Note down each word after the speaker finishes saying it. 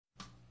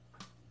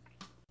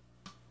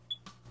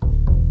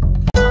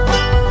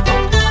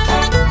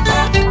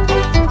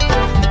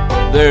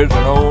There's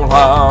an old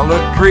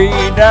hollow tree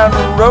down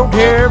the road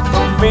here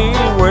from me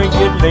where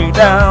you lay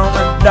down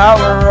 $1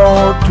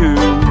 or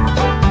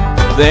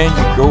 $2. Then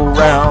you go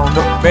round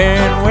the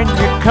bend. When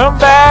you come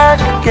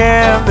back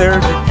again,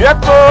 there's a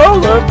jug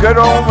full of good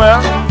old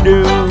Mountain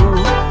Dew.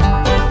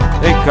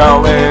 They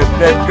call it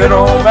that good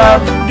old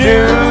Mountain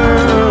Dew.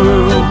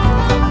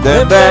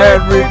 Them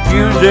that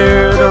refuse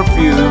it are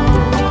few.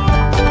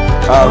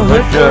 I'll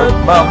hush up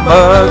my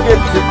mug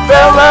if you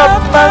fill up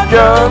my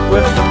jug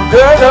with some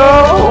good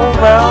old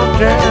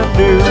Mountain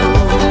Dew.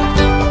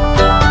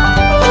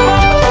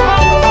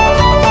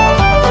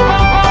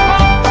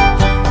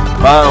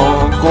 My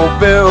Uncle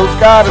Bill's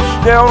got a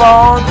still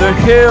on the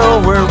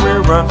hill where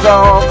he runs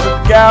off a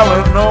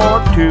gallon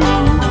or two.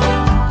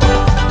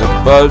 The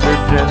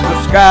buzzards in the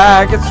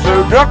sky get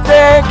so drunk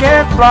they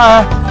can't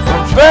fly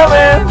from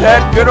smelling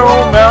that good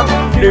old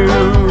Mountain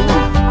Dew.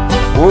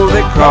 Oh,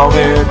 they call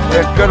it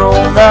that good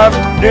old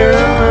Mountain Dew.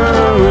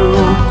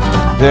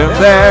 Them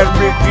that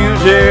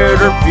refuse it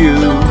are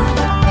few.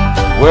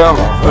 Well,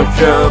 I'll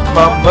hush up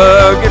my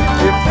mug if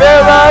you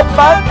fill up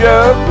my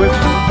jug with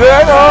some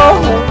good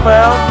old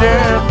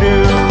Mountain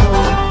Dew.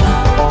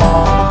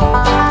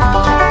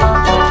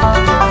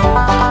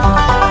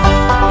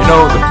 You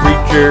know, the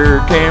preacher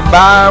came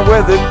by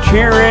with a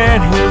tear in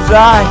his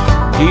eye.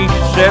 He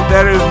said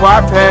that his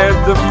wife had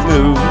the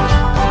flu,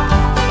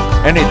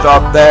 and he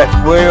thought that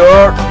we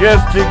ought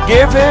just to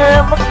give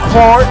him a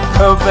quart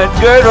of that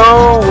good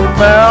old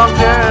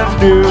Mountain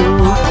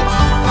Dew.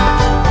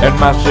 And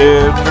my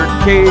sister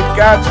Kate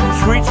got some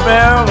sweet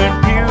smelling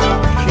pews.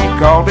 She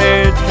called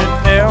it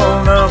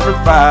Chanel No.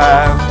 5.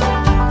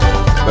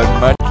 But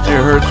much to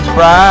her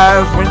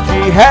surprise, when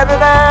she had it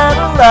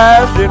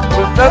analyzed, it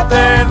was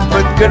nothing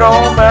but good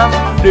old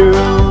Mountain Dew.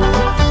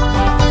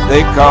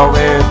 They call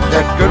it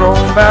that good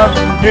old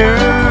Mountain Dew.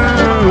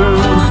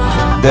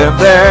 Them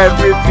that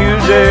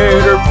refuse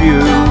it are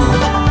few.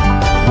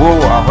 Whoa,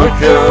 I'll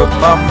hush up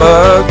my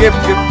mug if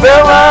you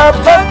fill up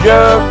my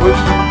jug with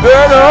some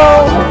good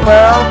old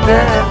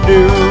Mountain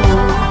Dew.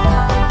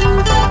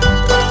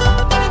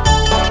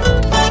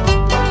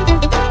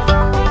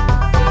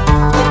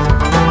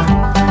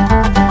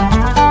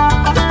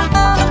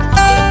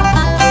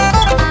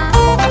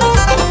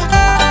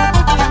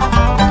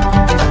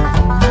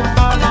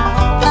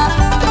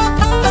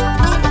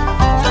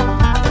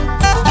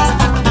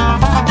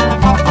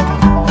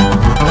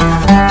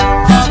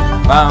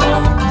 My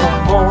Uncle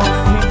Mort,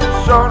 he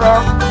sort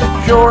of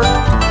short.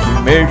 He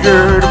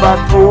measured about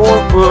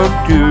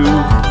 4'2",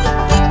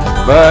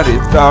 but he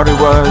thought he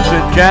was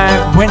a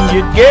giant when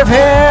you give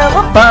him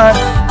a pint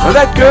of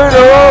that good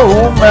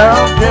old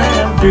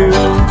Mountain Dew.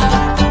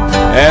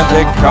 And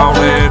they call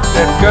it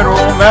that good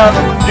old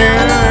Mountain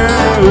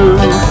Dew.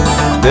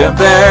 Them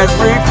that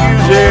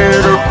refuse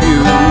it are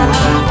few.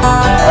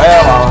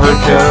 Well, I'll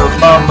hush up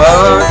my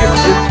mug if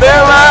you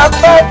fill out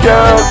my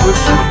jug with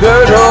some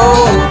good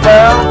old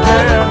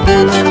Mountain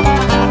Dew.